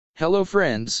Hello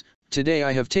friends, today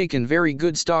I have taken very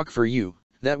good stock for you,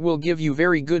 that will give you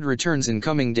very good returns in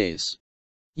coming days.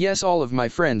 Yes, all of my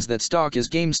friends, that stock is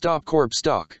GameStop Corp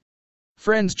stock.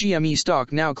 Friends, GME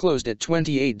stock now closed at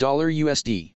 $28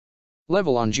 USD.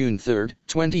 Level on June 3,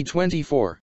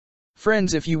 2024.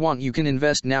 Friends, if you want you can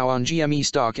invest now on GME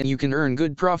stock and you can earn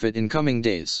good profit in coming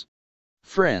days.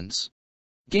 Friends,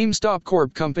 GameStop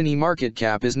Corp company market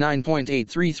cap is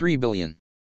 $9.833 billion.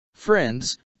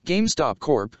 Friends, GameStop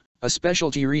Corp, a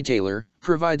specialty retailer,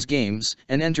 provides games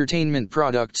and entertainment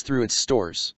products through its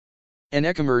stores and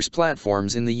e-commerce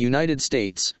platforms in the United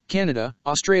States, Canada,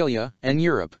 Australia, and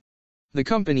Europe. The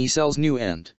company sells new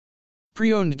and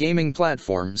pre-owned gaming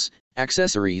platforms,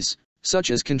 accessories,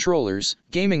 such as controllers,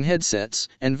 gaming headsets,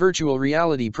 and virtual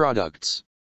reality products.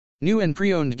 New and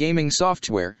pre-owned gaming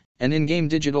software, and in-game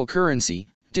digital currency,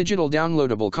 digital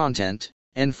downloadable content,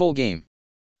 and full game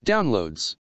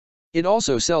downloads. It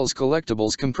also sells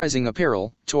collectibles comprising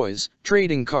apparel, toys,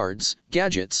 trading cards,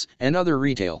 gadgets, and other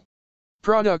retail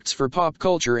products for pop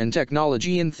culture and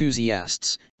technology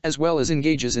enthusiasts, as well as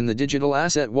engages in the digital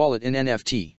asset wallet and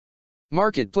NFT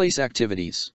marketplace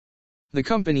activities. The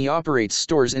company operates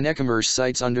stores and e-commerce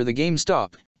sites under the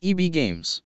GameStop, EB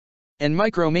Games, and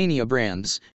Micromania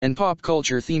brands, and pop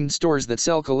culture themed stores that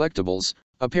sell collectibles,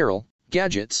 apparel,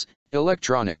 gadgets,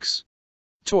 electronics,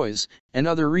 toys, and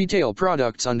other retail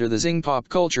products under the Zing Pop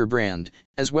Culture brand,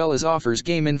 as well as offers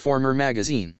Game Informer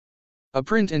magazine, a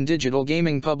print and digital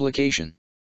gaming publication.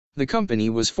 The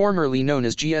company was formerly known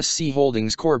as GSC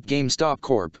Holdings Corp. GameStop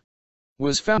Corp.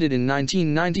 Was founded in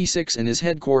 1996 and is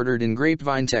headquartered in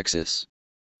Grapevine, Texas.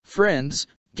 Friends,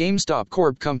 GameStop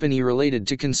Corp. company related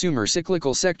to consumer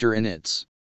cyclical sector and its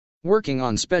working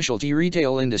on specialty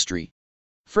retail industry.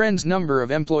 Friends, number of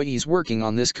employees working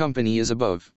on this company is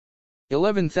above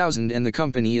 11,000 and the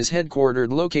company is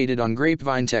headquartered located on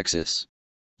Grapevine, Texas,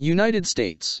 United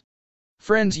States.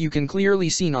 Friends, you can clearly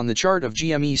seen on the chart of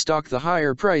GME stock the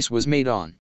higher price was made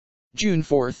on June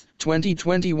 4,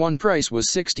 2021. Price was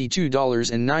 $62.09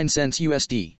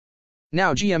 USD.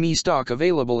 Now GME stock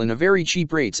available in a very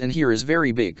cheap rates, and here is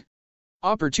very big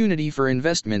opportunity for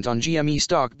investment on GME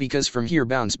stock because from here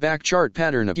bounce back chart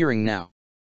pattern appearing now.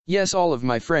 Yes, all of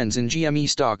my friends, in GME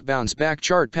stock bounce back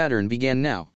chart pattern began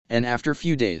now, and after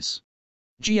few days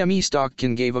GME stock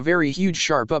can give a very huge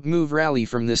sharp up move rally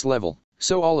from this level.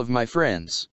 So all of my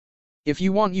friends, if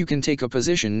you want you can take a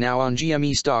position now on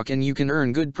GME stock and you can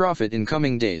earn good profit in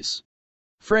coming days.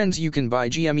 Friends, you can buy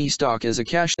GME stock as a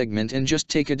cash segment and just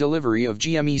take a delivery of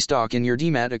GME stock in your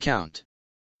demat account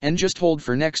and just hold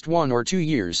for next 1 or 2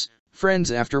 years.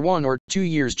 Friends, after 1 or 2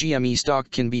 years GME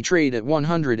stock can be traded at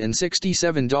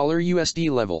 $167 USD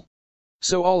level.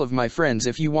 So all of my friends,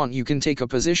 if you want you can take a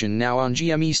position now on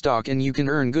GME stock and you can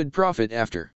earn good profit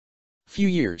after few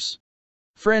years.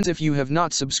 Friends, if you have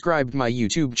not subscribed my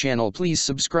YouTube channel, please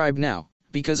subscribe now,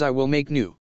 because I will make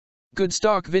new good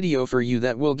stock video for you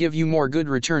that will give you more good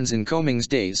returns in coming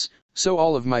days. So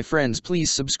all of my friends, please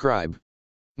subscribe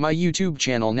my YouTube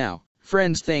channel now.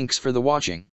 Friends, thanks for the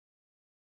watching.